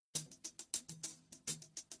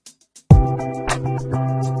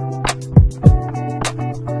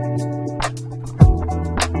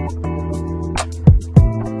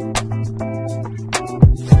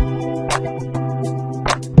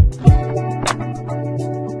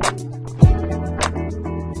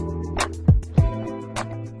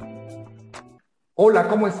Hola,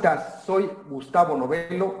 ¿cómo estás? Soy Gustavo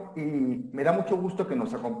Novelo y me da mucho gusto que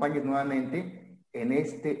nos acompañes nuevamente en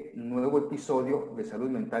este nuevo episodio de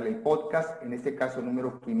Salud Mental, el podcast, en este caso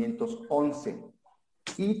número 511.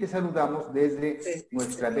 Y te saludamos desde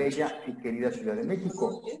nuestra bella y querida Ciudad de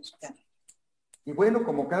México. Y bueno,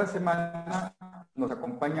 como cada semana nos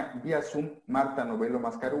acompaña vía Zoom Marta Novelo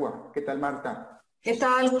Mascarúa. ¿Qué tal, Marta? ¿Qué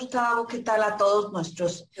tal, Gustavo? ¿Qué tal a todos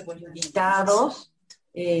nuestros invitados?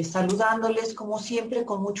 Saludándoles como siempre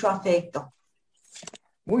con mucho afecto.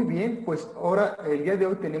 Muy bien, pues ahora el día de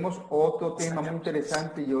hoy tenemos otro tema muy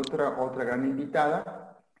interesante y otra gran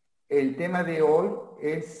invitada. El tema de hoy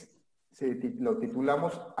lo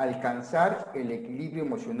titulamos Alcanzar el equilibrio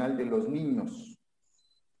emocional de los niños.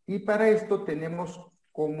 Y para esto tenemos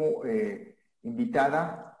como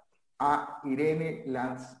invitada a Irene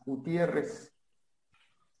Lanz Gutiérrez.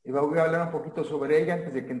 Y voy a hablar un poquito sobre ella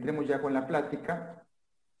antes de que entremos ya con la plática.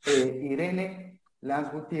 Irene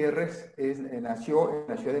Lanz Gutiérrez nació en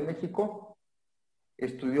la Ciudad de México,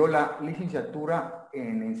 estudió la licenciatura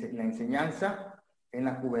en la enseñanza, en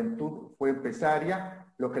la juventud fue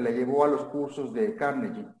empresaria, lo que la llevó a los cursos de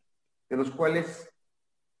Carnegie, de los cuales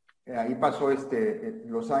ahí pasó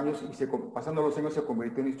los años y pasando los años se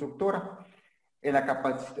convirtió en instructora. En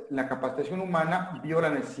la capacitación humana vio la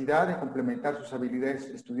necesidad de complementar sus habilidades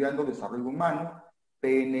estudiando desarrollo humano,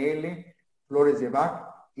 PNL, flores de Bach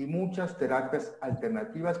y muchas terapias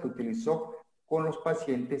alternativas que utilizó con los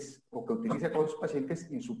pacientes o que utiliza con los pacientes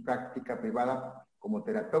en su práctica privada como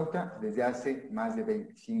terapeuta desde hace más de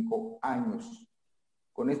 25 años.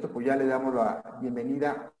 Con esto pues ya le damos la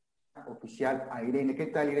bienvenida oficial a Irene. ¿Qué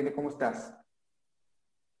tal, Irene? ¿Cómo estás?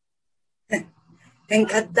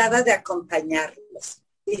 Encantada de acompañarlos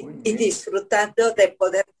y disfrutando de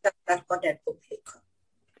poder tratar con el público.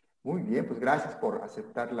 Muy bien, pues gracias por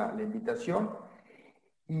aceptar la invitación.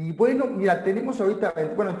 Y bueno, mira, tenemos ahorita,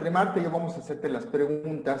 bueno, entre Marta y yo vamos a hacerte las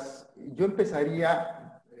preguntas. Yo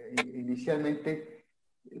empezaría inicialmente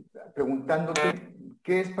preguntándote,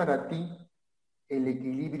 ¿qué es para ti el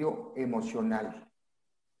equilibrio emocional?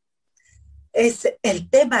 Es el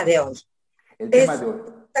tema de hoy. El tema de hoy.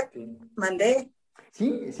 Sí. ¿Mandé?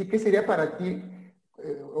 Sí, ¿qué sería para ti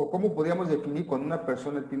o cómo podríamos definir cuando una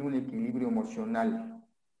persona tiene un equilibrio emocional?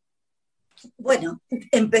 Bueno,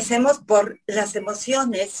 empecemos por las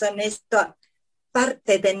emociones. Son esta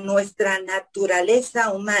parte de nuestra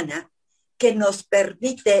naturaleza humana que nos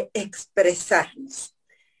permite expresarnos,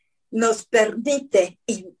 nos permite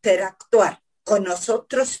interactuar con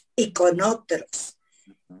nosotros y con otros.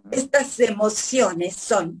 Estas emociones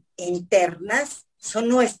son internas, son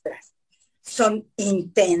nuestras, son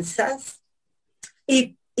intensas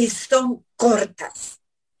y son cortas.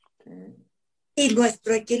 Y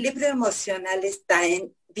nuestro equilibrio emocional está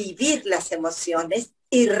en vivir las emociones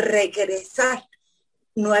y regresar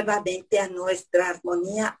nuevamente a nuestra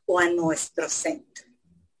armonía o a nuestro centro.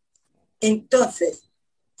 Entonces,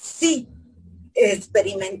 sí,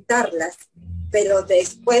 experimentarlas, pero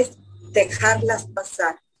después dejarlas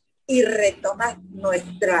pasar y retomar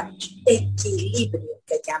nuestro equilibrio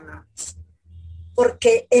que llamamos.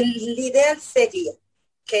 Porque el ideal sería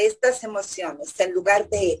que estas emociones, en lugar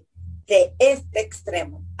de este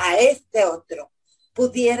extremo a este otro,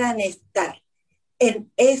 pudieran estar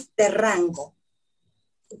en este rango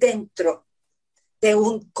dentro de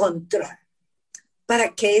un control,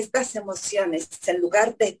 para que estas emociones, en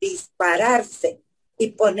lugar de dispararse y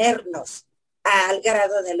ponernos al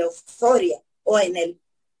grado de la euforia o en el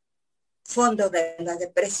fondo de la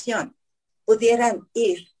depresión, pudieran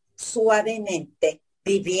ir suavemente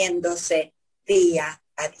viviéndose día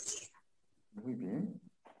a día.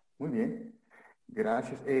 Muy bien,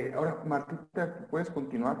 gracias. Ahora, Martita, ¿puedes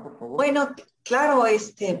continuar, por favor? Bueno, claro,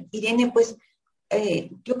 Irene, pues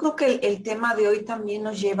yo creo que el tema de hoy también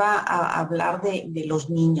nos lleva a hablar de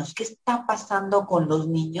los niños. ¿Qué está pasando con los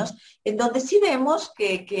niños? En donde sí vemos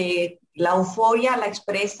que la euforia la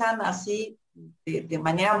expresan así de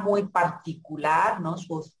manera muy particular, ¿no?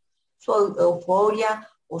 Su euforia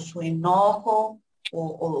o su enojo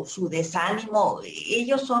o su desánimo.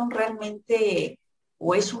 Ellos son realmente,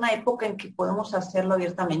 o es una época en que podemos hacerlo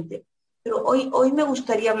abiertamente. Pero hoy me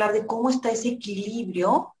gustaría hablar de cómo está ese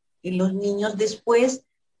equilibrio en los niños después,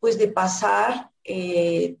 pues, de pasar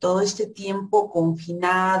todo este tiempo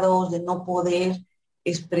confinados, de no poder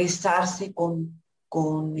expresarse con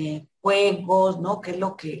juegos, ¿no? Que es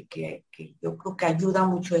lo que yo creo que ayuda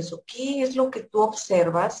mucho eso. ¿Qué es lo que tú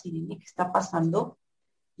observas, Irene, que está pasando?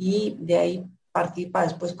 Y de ahí partir para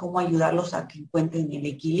después cómo ayudarlos a que encuentren el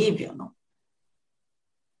equilibrio, ¿no?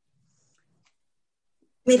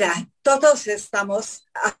 Mira, todos estamos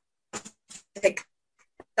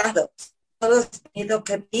afectados todos hemos tenido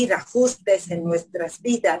que vivir ajustes en nuestras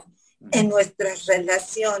vidas, en nuestras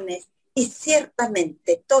relaciones, y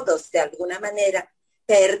ciertamente todos de alguna manera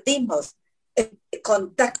perdimos el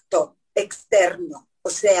contacto externo, o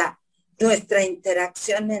sea, nuestra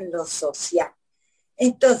interacción en lo social.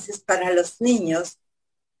 Entonces, para los niños,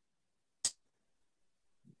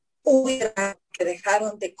 que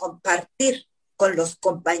dejaron de compartir con los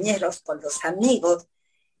compañeros, con los amigos,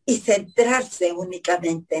 y centrarse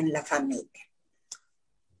únicamente en la familia.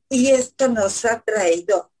 Y esto nos ha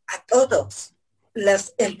traído a todos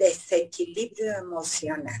el desequilibrio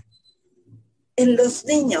emocional. En los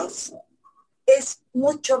niños es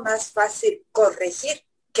mucho más fácil corregir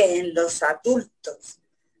que en los adultos.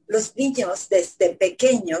 Los niños desde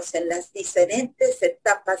pequeños, en las diferentes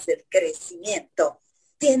etapas del crecimiento,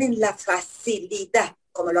 tienen la facilidad,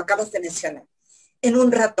 como lo acabas de mencionar. En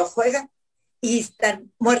un rato juegan y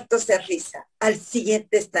están muertos de risa. Al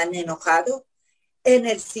siguiente están enojados, en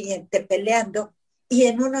el siguiente peleando, y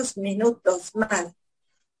en unos minutos más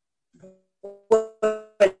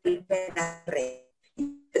vuelven a reír.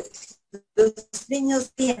 Los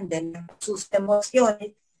niños tienden a sus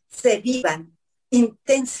emociones se vivan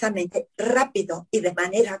intensamente, rápido y de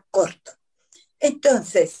manera corta.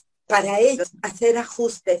 Entonces, para ellos hacer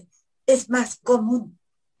ajustes es más común.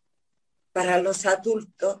 Para los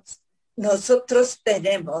adultos, nosotros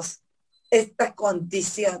tenemos esta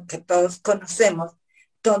condición que todos conocemos,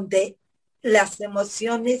 donde las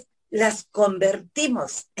emociones las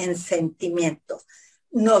convertimos en sentimientos,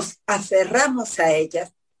 nos aferramos a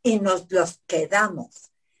ellas y nos los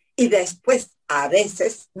quedamos. Y después, a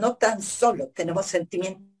veces, no tan solo tenemos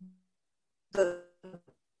sentimientos,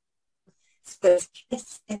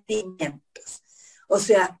 sentimientos. O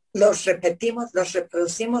sea, los repetimos, los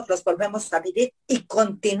reproducimos, los volvemos a vivir y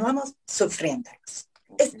continuamos sufriéndolos.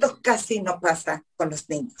 Esto casi no pasa con los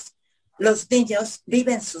niños. Los niños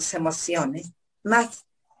viven sus emociones más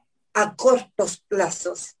a cortos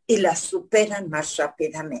plazos y las superan más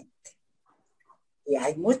rápidamente. Y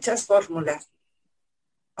hay muchas fórmulas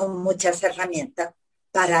o muchas herramientas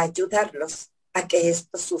para ayudarlos a que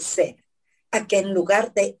esto suceda, a que en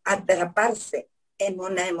lugar de atraparse en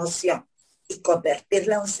una emoción y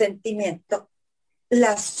convertirla en un sentimiento,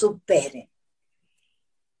 la superen.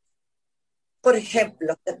 Por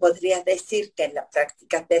ejemplo, te podría decir que en la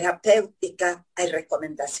práctica terapéutica hay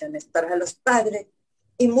recomendaciones para los padres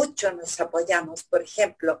y mucho nos apoyamos, por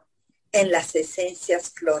ejemplo, en las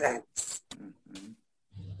esencias florales.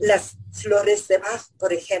 Las flores de Bach,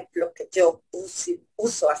 por ejemplo, que yo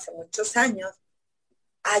uso hace muchos años,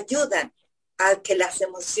 ayudan a que las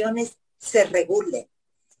emociones se regulen.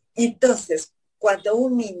 Entonces, cuando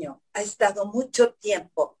un niño ha estado mucho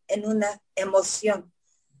tiempo en una emoción,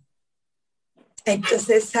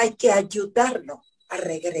 entonces hay que ayudarlo a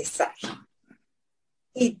regresar.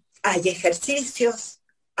 Y hay ejercicios,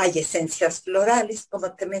 hay esencias florales,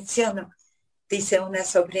 como te menciono, dice una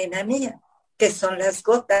sobrina mía, que son las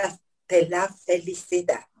gotas de la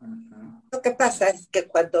felicidad. Lo que pasa es que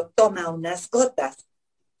cuando toma unas gotas,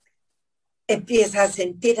 empieza a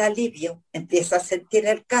sentir alivio, empieza a sentir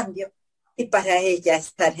el cambio, y para ella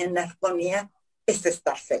estar en armonía es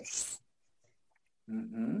estar feliz.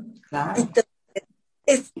 Claro. Entonces,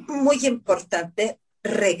 es muy importante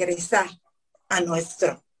regresar a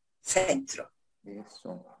nuestro centro.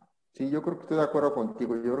 Eso. Sí, yo creo que estoy de acuerdo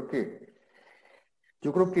contigo.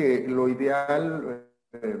 Yo creo que lo ideal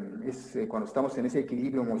es cuando estamos en ese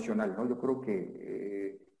equilibrio emocional, ¿no? Yo creo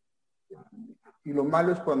que y lo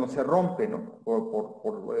malo es cuando se rompe, ¿no?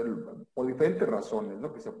 Por diferentes razones,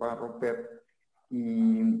 ¿no? Que se puedan romper.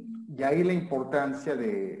 Y ahí la importancia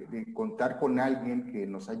de contar con alguien que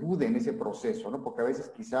nos ayude en ese proceso, ¿no? Porque a veces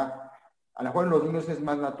quizá, a lo mejor en los niños es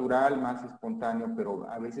más natural, más espontáneo, pero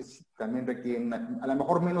a veces también requieren, a lo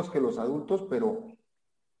mejor menos que los adultos, pero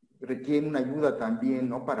requieren una ayuda también,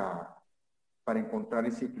 ¿no? Para encontrar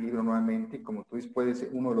ese equilibrio nuevamente. Y como tú dices, puede ser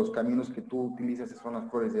uno de los caminos que tú utilizas son las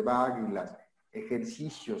flores de Bach y los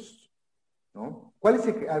ejercicios, ¿no? ¿Cuál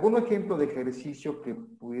es algún ejemplo de ejercicio que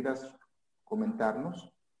pudieras comentarnos?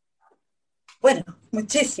 Bueno,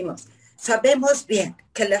 muchísimos. Sabemos bien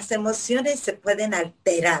que las emociones se pueden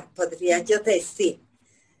alterar, podría yo decir,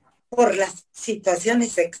 por las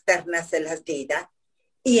situaciones externas de la vida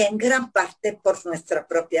y en gran parte por nuestra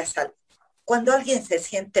propia salud. Cuando alguien se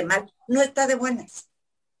siente mal, no está de buenas.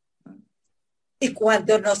 Y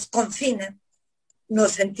cuando nos confinan,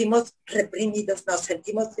 nos sentimos reprimidos, nos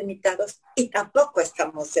sentimos limitados y tampoco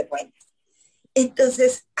estamos de buenas.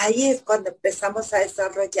 Entonces, ahí es cuando empezamos a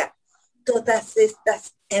desarrollar todas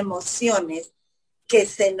estas emociones que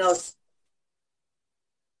se nos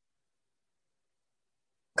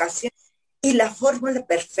ocasionan Y la fórmula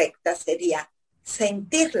perfecta sería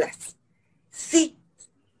sentirlas. Sí,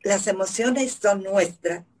 las emociones son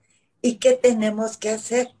nuestras. ¿Y qué tenemos que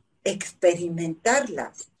hacer?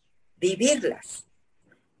 Experimentarlas, vivirlas,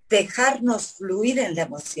 dejarnos fluir en la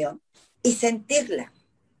emoción y sentirla.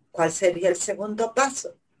 ¿Cuál sería el segundo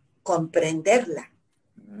paso? Comprenderla.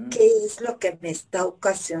 ¿Qué es lo que me está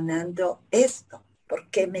ocasionando esto? ¿Por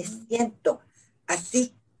qué me siento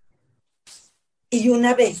así? Y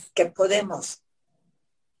una vez que podemos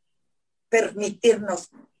permitirnos,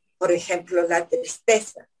 por ejemplo, la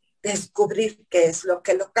tristeza, descubrir qué es lo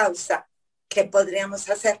que lo causa, ¿qué podríamos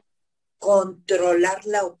hacer?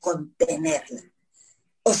 Controlarla o contenerla.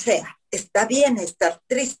 O sea, está bien estar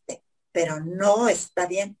triste, pero no está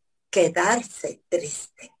bien quedarse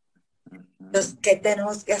triste. Entonces, ¿qué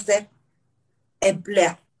tenemos que hacer?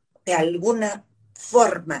 Emplear de alguna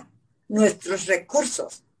forma nuestros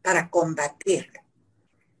recursos para combatirlo.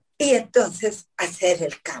 Y entonces hacer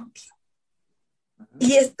el cambio.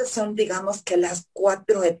 Y estas son, digamos, que las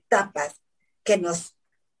 4 etapas que nos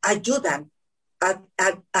ayudan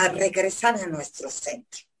a regresar a nuestro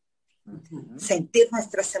centro. Sentir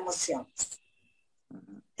nuestras emociones.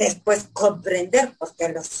 Después comprender por qué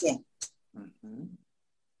lo siento.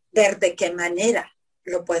 Ver de qué manera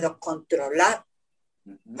lo puedo controlar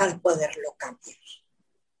para poderlo cambiar.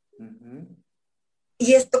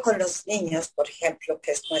 Y esto con los niños, por ejemplo,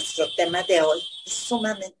 que es nuestro tema de hoy, es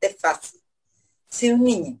sumamente fácil. Si un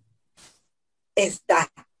niño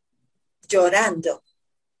está llorando,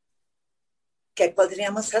 ¿qué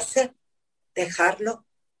podríamos hacer? Dejarlo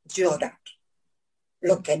llorar.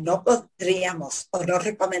 Lo que no podríamos o no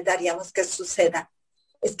recomendaríamos que suceda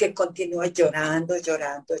es que continúe llorando,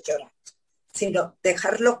 sino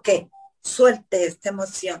dejarlo que suelte esta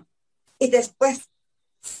emoción y después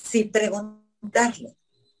sí preguntarle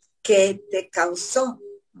qué te causó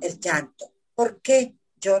el llanto, por qué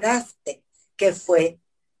lloraste, qué fue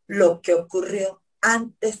lo que ocurrió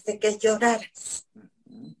antes de que lloraras.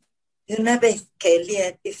 Y una vez que él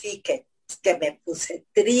identifique, es que me puse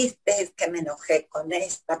triste, es que me enojé con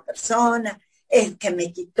esta persona, es que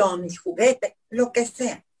me quitó mi juguete, lo que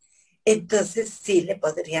sea. Entonces sí le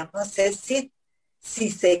podríamos decir,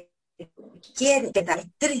 si se quiere quedar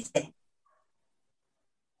triste,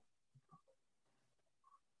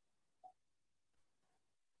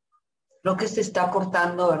 Lo que se está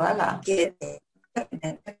cortando, ¿verdad? quiere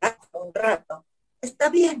un rato, está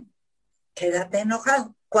bien, quédate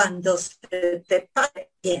enojado. Cuando se te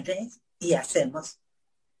pare, vienes y hacemos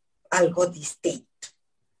algo distinto.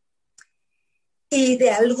 Y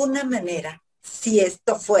de alguna manera, si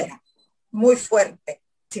esto fuera muy fuerte,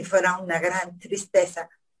 si fuera una gran tristeza,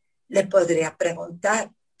 le podría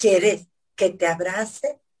preguntar, ¿quieres que te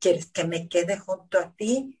abrace? ¿Quieres que me quede junto a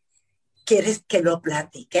ti? ¿Quieres que lo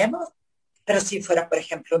platiquemos? Pero si fuera, por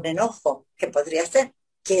ejemplo, un enojo, ¿qué podría ser?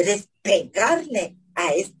 ¿Quieres pegarle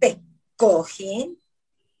a este cojín?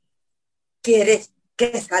 ¿Quieres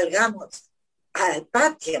que salgamos al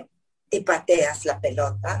patio y pateas la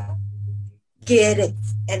pelota? ¿Quieres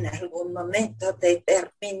en algún momento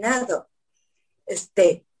determinado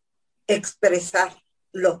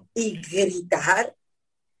expresarlo y gritar?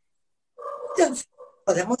 Entonces,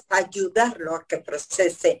 podemos ayudarlo a que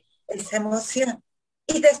procese esa emoción.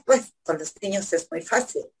 Y después, con los niños es muy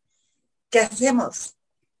fácil. ¿Qué hacemos?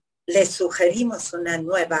 Les sugerimos una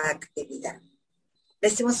nueva actividad.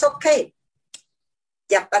 Decimos, ok,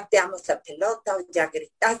 ya pateamos la pelota o ya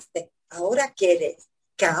gritaste. Ahora quieres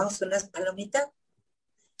que hagamos unas palomitas.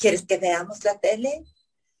 ¿Quieres que veamos la tele?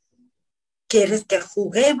 ¿Quieres que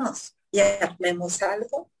juguemos y armemos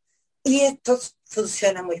algo? Y esto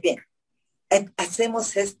funciona muy bien.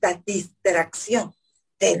 Hacemos esta distracción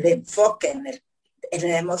del enfoque en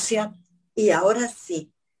la emoción. Y ahora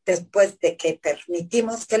sí, después de que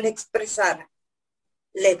permitimos que le expresara,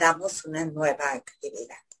 le damos una nueva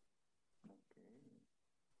actividad.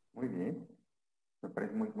 Muy bien, me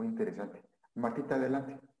parece muy, muy interesante. Martita,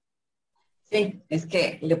 adelante. Sí, es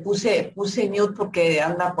que le puse mute porque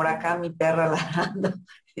anda por acá mi perra ladrando,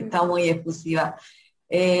 está muy efusiva.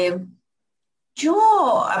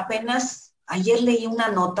 Yo apenas ayer leí una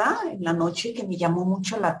nota en la noche que me llamó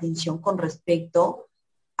mucho la atención con respecto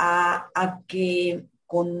a que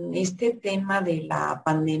con este tema de la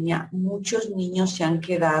pandemia muchos niños se han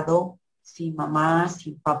quedado sin mamá,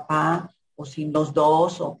 sin papá o sin los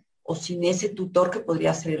dos o sin ese tutor que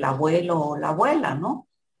podría ser el abuelo o la abuela, ¿no?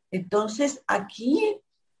 Entonces aquí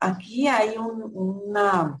hay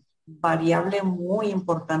una variable muy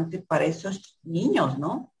importante para esos niños,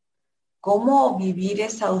 ¿no? Cómo vivir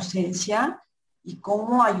esa ausencia y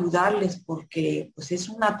cómo ayudarles, porque pues es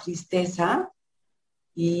una tristeza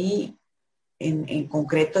y en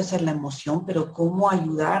concreto esa es la emoción, pero cómo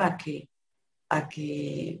ayudar a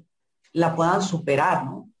que la puedan superar,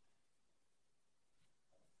 ¿no?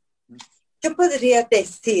 Yo podría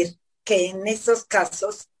decir que en esos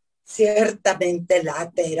casos, ciertamente la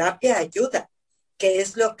terapia ayuda, que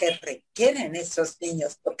es lo que requieren esos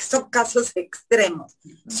niños, porque son casos extremos,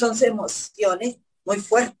 son emociones muy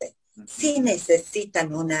fuertes. Sí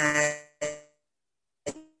necesitan una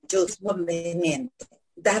ayuda conveniente,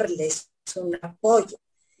 darles un apoyo.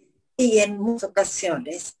 Y en muchas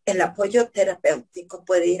ocasiones el apoyo terapéutico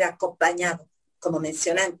puede ir acompañado, como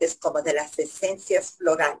mencioné antes, como de las esencias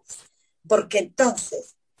florales, porque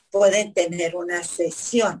entonces pueden tener una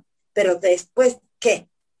sesión, pero después, ¿qué?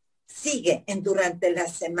 Sigue durante la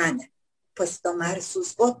semana, pues tomar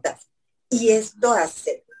sus gotas. Y esto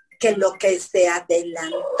hace que lo que se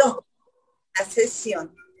adelantó la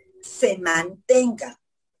sesión se mantenga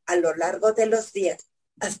a lo largo de los días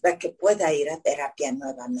hasta que pueda ir a terapia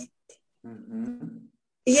nuevamente.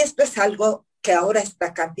 Y esto es algo que ahora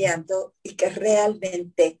está cambiando y que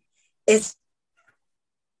realmente es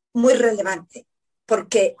muy relevante,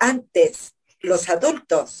 porque antes los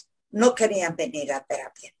adultos no querían venir a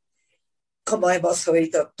terapia. Como hemos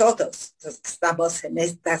oído todos los que estamos en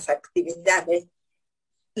estas actividades,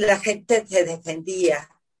 la gente se defendía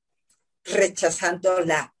rechazando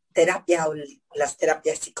la terapia o las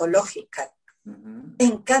terapias psicológicas.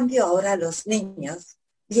 En cambio, ahora los niños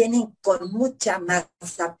vienen con mucha más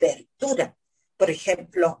apertura. Por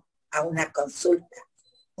ejemplo, a una consulta.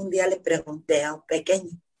 Un día le pregunté a un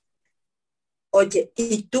pequeño, oye,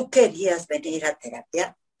 ¿y tú querías venir a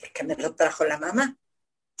terapia? Porque me lo trajo la mamá.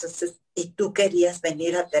 Entonces, ¿y tú querías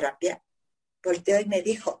venir a terapia? Volteó y me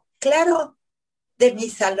dijo, claro, de mi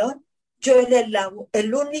salón, yo era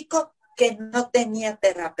el único que no tenía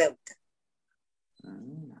terapeuta.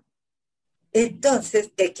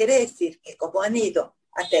 Entonces, ¿qué quiere decir? Que como han ido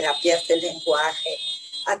a terapias de lenguaje,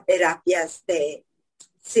 a terapias de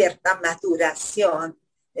cierta maduración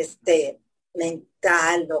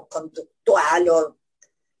mental o conductual o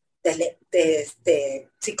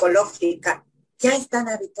psicológica, ya están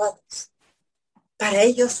habituados. Para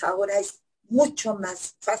ellos ahora es mucho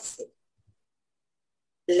más fácil.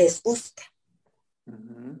 Les gusta.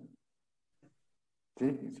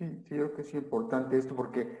 Sí, creo que es importante esto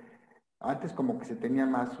porque antes como que se tenía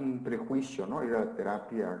más un prejuicio, ¿no? Ir a la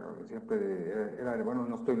terapia, ¿no? Siempre era, bueno,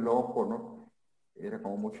 no estoy loco, ¿no? Era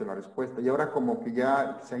como mucho la respuesta. Y ahora como que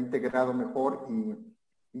ya se ha integrado mejor y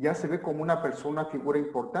ya se ve como una persona, figura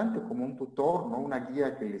importante, como un tutor, ¿no? Una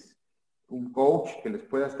guía un coach que les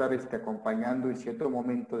pueda estar acompañando en cierto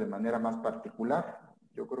momento de manera más particular.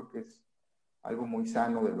 Yo creo que es algo muy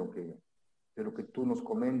sano de lo que tú nos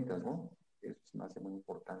comentas, ¿no? Eso me hace muy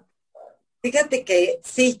importante. Fíjate que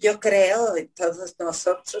sí, yo creo en todos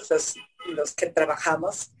nosotros los que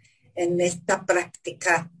trabajamos en esta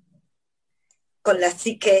práctica con la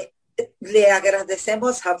psique, le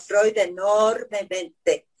agradecemos a Freud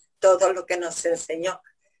enormemente todo lo que nos enseñó,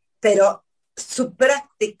 pero su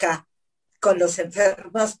práctica con los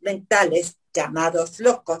enfermos mentales llamados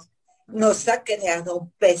locos nos ha creado un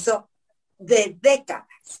peso de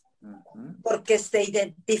décadas, porque se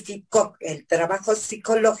identificó que el trabajo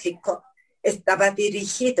psicológico estaba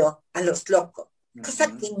dirigido a los locos, cosa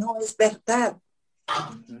que no es verdad.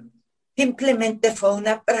 Simplemente fue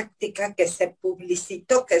una práctica que se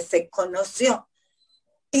publicitó, que se conoció,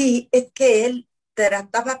 y es que él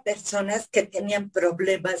trataba a personas que tenían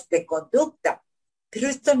problemas de conducta, pero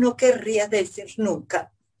esto no querría decir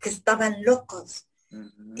nunca que estaban locos.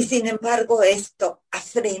 Y sin embargo, esto ha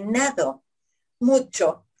frenado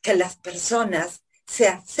mucho que las personas se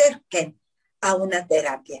acerquen a una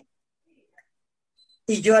terapia.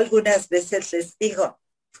 Y yo algunas veces les digo,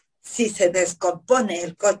 si se descompone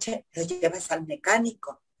el coche, lo llevas al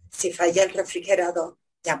mecánico. Si falla el refrigerador,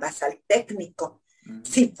 llamas al técnico.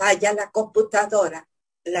 Si falla la computadora,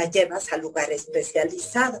 la llevas al lugar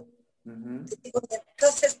especializado.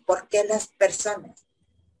 Entonces, ¿por qué las personas,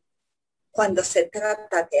 cuando se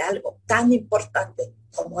trata de algo tan importante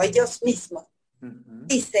como ellos mismos,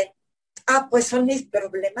 dicen, pues son mis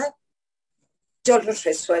problemas, yo los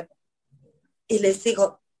resuelvo? Y les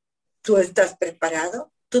digo, ¿tú estás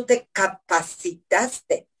preparado? ¿Tú te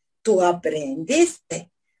capacitaste? ¿Tú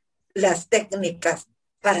aprendiste las técnicas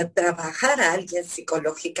para trabajar a alguien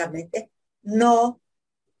psicológicamente? No.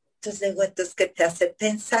 Entonces digo, entonces, ¿qué te hace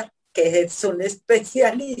pensar que es un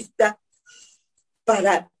especialista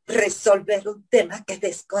para resolver un tema que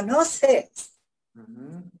desconoces?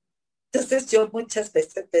 Entonces yo muchas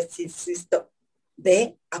veces les insisto,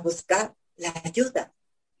 ve a buscar la ayuda.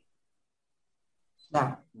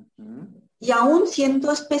 Claro. Y aún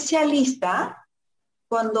siendo especialista,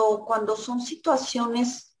 cuando son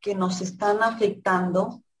situaciones que nos están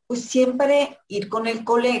afectando, pues siempre ir con el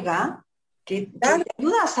colega que Claro, te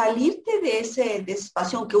ayuda a salirte de ese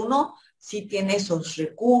espacio, aunque uno sí tiene esos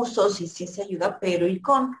recursos y sí se ayuda, pero ir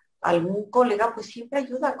con algún colega pues siempre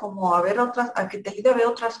ayuda como a ver otras, a que te ayude a ver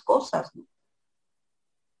otras cosas, ¿no?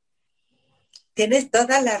 tienes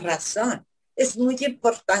toda la razón. Es muy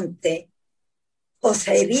importante, o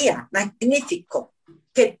sería magnífico,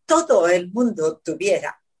 que todo el mundo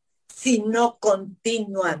tuviera, si no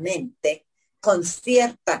continuamente, con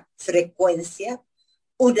cierta frecuencia,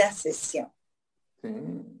 una sesión. Sí,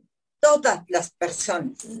 Todas las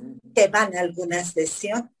personas sí, que van a alguna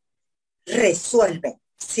sesión resuelven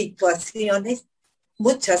situaciones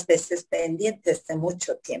muchas veces pendientes de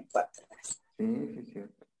mucho tiempo atrás. sí, sí,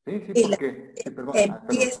 cierto. Sí, sí, Y la porque, sí, perdón, perdón,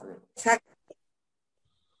 empieza,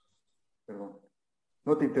 perdón.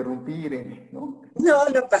 No te interrumpí, Irene, ¿no? no,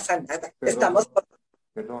 no pasa nada, estamos Perdón,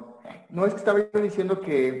 perdón. No, es que estaba yo diciendo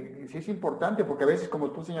que sí es importante, porque a veces,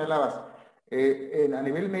 como tú señalabas, a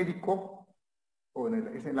nivel médico, o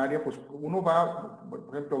es en el área, pues uno va, por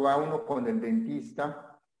ejemplo, va uno con el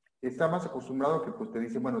dentista, está más acostumbrado que pues te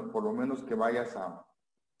dice, bueno, por lo menos que vayas a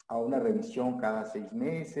una revisión cada 6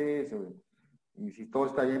 meses, y si todo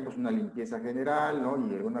está bien, pues una limpieza general, ¿no?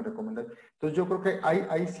 Y alguna recomendación. Entonces yo creo que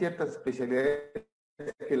hay ciertas especialidades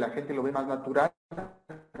que la gente lo ve más natural,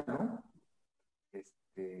 ¿no?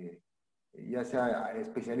 Este, ya sea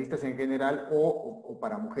especialistas en general o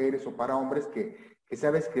para mujeres o para hombres que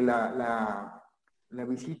sabes que la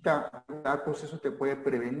visita, pues eso te puede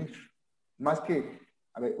prevenir. Más que,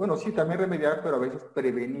 a ver, bueno, sí, también remediar, pero a veces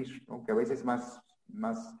prevenir, aunque a veces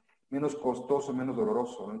menos costoso, menos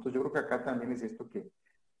doloroso, ¿no? Entonces yo creo que acá también es esto que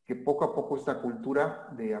poco a poco esta cultura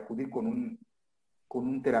de acudir con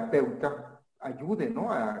un terapeuta ayude,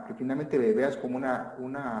 ¿no? A que finalmente veas como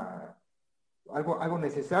algo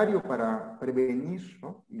necesario para prevenir,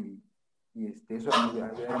 ¿no? Y eso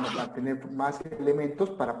ayudará a tener más elementos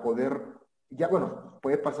para poder, ya bueno,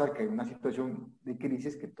 puede pasar que en una situación de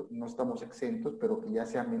crisis que no estamos exentos, pero que ya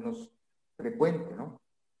sea menos frecuente, ¿no?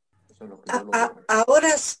 Eso es lo que yo lo veo. ahora,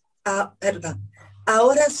 perdón,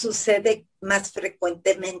 ahora sucede más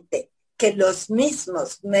frecuentemente que los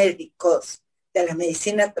mismos médicos de la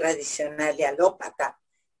medicina tradicional y alópata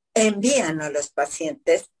envían a los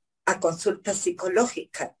pacientes a consultas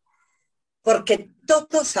psicológicas, porque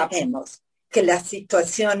todos sabemos que las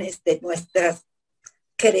situaciones de nuestras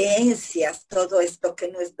creencias, todo esto que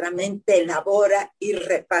nuestra mente elabora y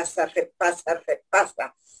repasa,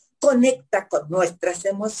 conecta con nuestras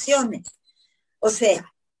emociones. O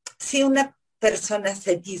sea, si una persona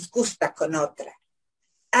se disgusta con otra,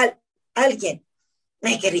 alguien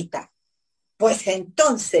me grita, pues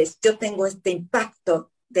entonces yo tengo este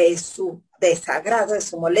impacto de su desagrado, de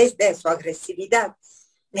su molestia, de su agresividad.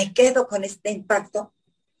 Me quedo con este impacto,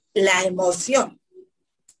 la emoción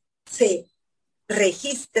se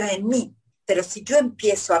registra en mí, pero si yo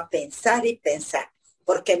empiezo a pensar y pensar,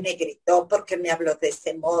 ¿por qué me gritó? ¿Por qué me habló de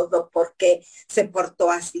ese modo? ¿Por qué se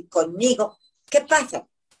portó así conmigo? ¿Qué pasa?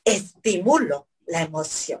 Estimulo la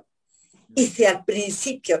emoción. Y si al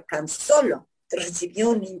principio tan solo recibí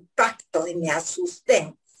un impacto y me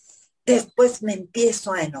asusté, después me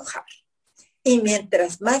empiezo a enojar. Y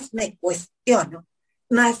mientras más me cuestiono,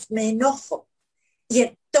 más me enojo. Y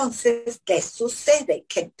entonces, ¿qué sucede?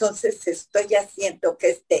 Que entonces estoy haciendo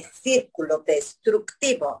que este círculo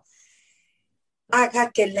destructivo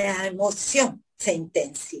haga que la emoción se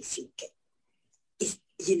intensifique.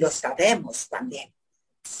 Y lo sabemos también.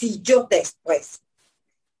 Si yo después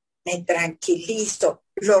me tranquilizo,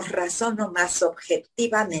 lo razono más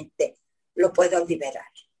objetivamente, lo puedo liberar.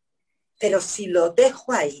 Pero si lo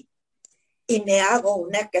dejo ahí y me hago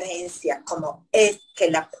una creencia como es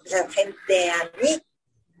que la gente a mí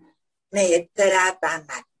me trata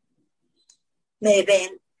mal, me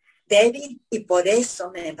ven débil y por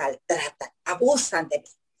eso me maltratan, abusan de mí.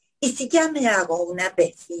 Y si ya me hago una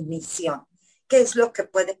definición, ¿qué es lo que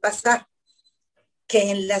puede pasar?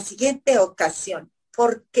 Que en la siguiente ocasión,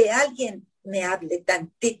 porque alguien me hable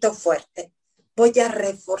tantito fuerte, voy a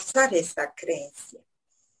reforzar esa creencia.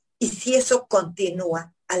 Y si eso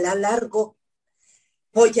continúa, a la largo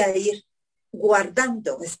voy a ir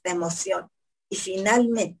guardando esta emoción. Y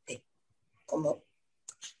finalmente, como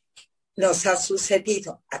nos ha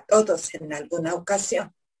sucedido a todos en alguna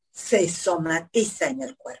ocasión, se somatiza en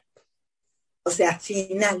el cuerpo. O sea,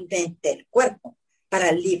 finalmente el cuerpo,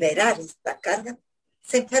 para liberar esta carga,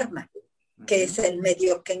 se enferma, que es el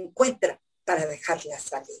medio que encuentra para dejarla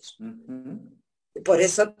salir. Por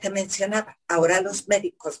eso te mencionaba, ahora los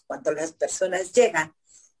médicos, cuando las personas llegan,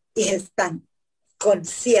 y están con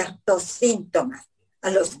ciertos síntomas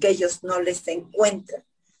a los que ellos no les encuentran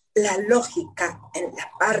la lógica en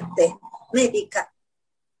la parte médica,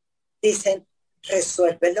 dicen,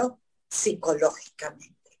 resuélvelo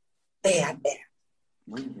psicológicamente. Vean.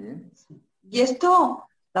 Muy bien. Y esto,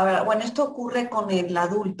 la verdad, bueno, esto ocurre con el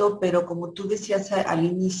adulto, pero como tú decías al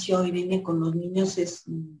inicio, Irene, con los niños es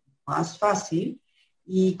más fácil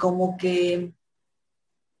y como que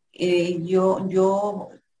yo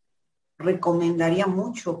recomendaría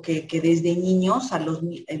mucho que desde niños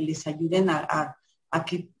les ayuden a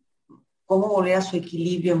que cómo volver a su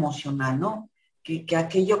equilibrio emocional, ¿no? Que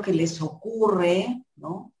aquello que les ocurre,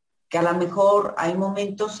 ¿no? Que a lo mejor hay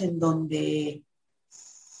momentos en donde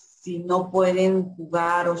si no pueden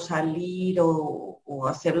jugar o salir o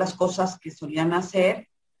hacer las cosas que solían hacer,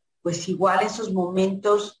 pues igual esos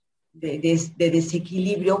momentos de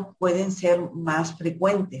desequilibrio pueden ser más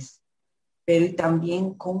frecuentes, pero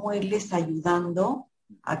también cómo irles ayudando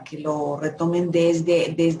a que lo retomen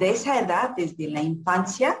desde esa edad, desde la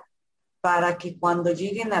infancia, para que cuando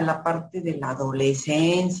lleguen a la parte de la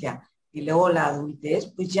adolescencia y luego la adultez,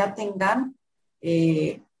 pues ya tengan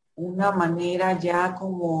una manera ya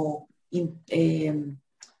como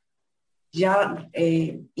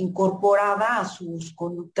incorporada a sus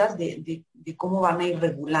conductas de cómo van a ir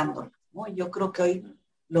regulándolas, ¿no? Yo creo que hoy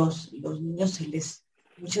los niños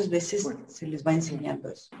muchas veces Bueno, se les va enseñando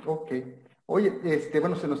eso. ok. Oye,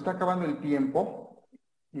 bueno, se nos está acabando el tiempo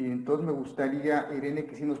y entonces me gustaría, Irene,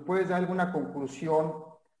 que si nos puedes dar alguna conclusión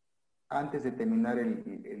antes de terminar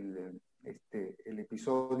el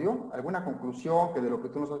episodio, alguna conclusión que de lo que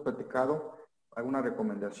tú nos has platicado, alguna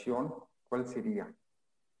recomendación, ¿cuál sería?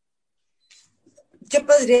 Yo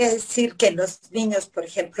podría decir que los niños, por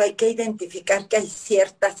ejemplo, hay que identificar que hay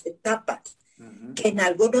ciertas etapas que en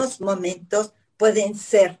algunos momentos pueden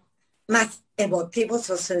ser más emotivos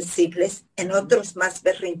o sensibles, en otros más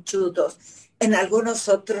berrinchudos, en algunos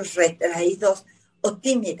otros retraídos o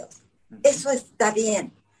tímidos. Eso está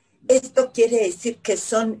bien. Esto quiere decir que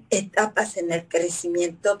son etapas en el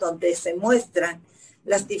crecimiento donde se muestran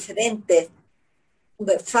las diferentes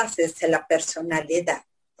fases de la personalidad.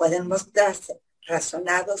 Pueden mostrarse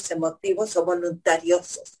razonados, emotivos o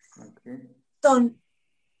voluntariosos. Son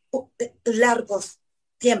largos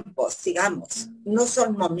tiempos, digamos, no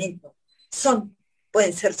son momentos,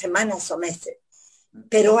 pueden ser semanas o meses,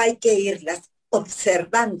 pero hay que irlas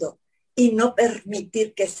observando y no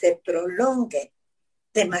permitir que se prolongue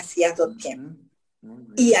demasiado tiempo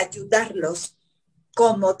y ayudarlos,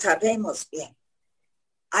 como sabemos bien,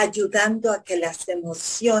 ayudando a que las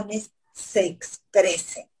emociones se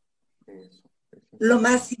expresen. Lo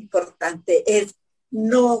más importante es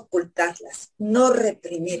no ocultarlas, no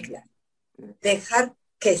reprimirlas, dejar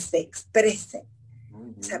que se expresen.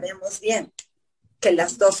 Sabemos bien que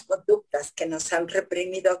las dos conductas que nos han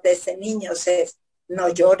reprimido desde niños es no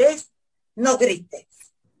llores, no grites.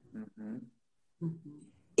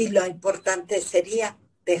 Y lo importante sería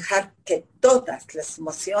dejar que todas las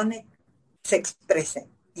emociones se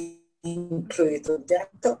expresen, incluido el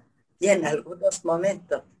llanto y en algunos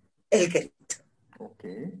momentos el grito. Ok,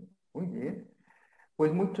 muy bien.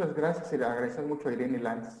 Pues muchas gracias, le agradecemos mucho a Irene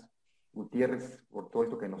Lanz Gutiérrez por todo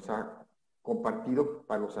esto que nos ha compartido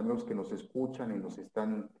para los amigos que nos escuchan y nos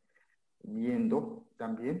están viendo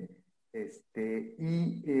también.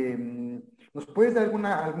 ¿Nos puedes dar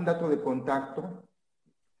algún dato de contacto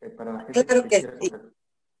para la gente Claro que que quiera sí. contactar?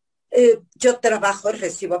 Yo trabajo,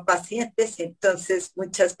 recibo pacientes, entonces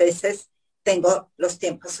muchas veces tengo los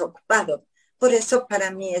tiempos ocupados. Por eso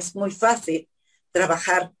para mí es muy fácil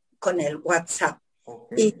trabajar con el WhatsApp.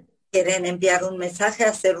 Okay. Y quieren enviar un mensaje,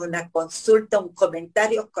 hacer una consulta, un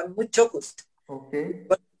comentario, con mucho gusto. Okay.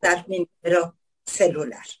 Voy a dar mi número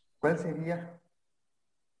celular. ¿Cuál sería?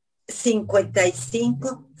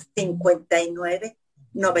 55 59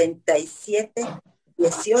 97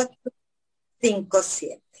 18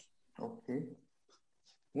 57. Ok.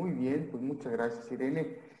 Muy bien, pues muchas gracias,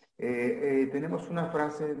 Irene. Tenemos una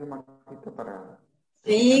frase de Marquita para...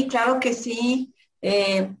 Sí, claro que sí.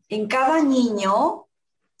 En cada niño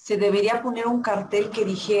se debería poner un cartel que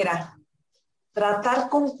dijera, tratar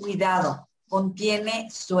con cuidado, contiene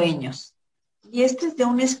sueños. Y este es de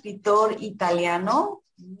un escritor italiano,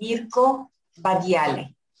 Mirko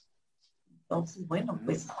Badiale. Entonces, bueno,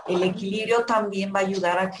 pues el equilibrio también va a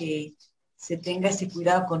ayudar a que se tenga ese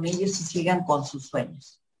cuidado con ellos y sigan con sus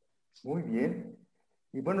sueños. Muy bien.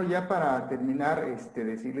 Y bueno, ya para terminar,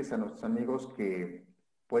 decirles a nuestros amigos que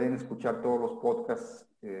pueden escuchar todos los podcasts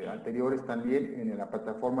anteriores también en la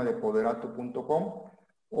plataforma de poderato.com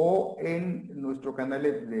o en nuestro canal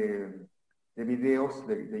videos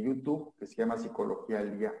de YouTube que se llama Psicología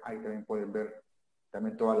al Día. Ahí también pueden ver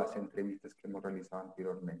también todas las entrevistas que hemos realizado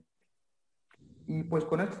anteriormente. Y pues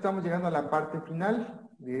con esto estamos llegando a la parte final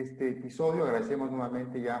de este episodio. Agradecemos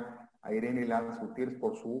nuevamente ya a Irene Lanz Gutiérrez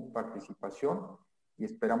por su participación y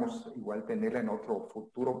esperamos igual tenerla en otro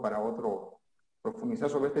futuro para profundizar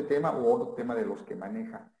sobre este tema u otro tema de los que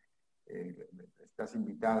maneja. Estás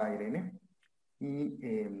invitada, Irene.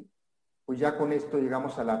 Y pues ya con esto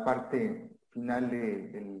llegamos a la parte final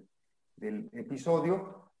del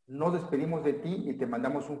episodio. Nos despedimos de ti y te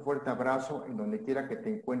mandamos un fuerte abrazo en donde quiera que te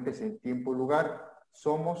encuentres en tiempo y lugar.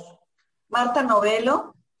 Somos Marta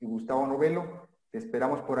Novelo y Gustavo Novelo. Te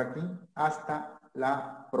esperamos por aquí. Hasta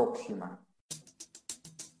la próxima.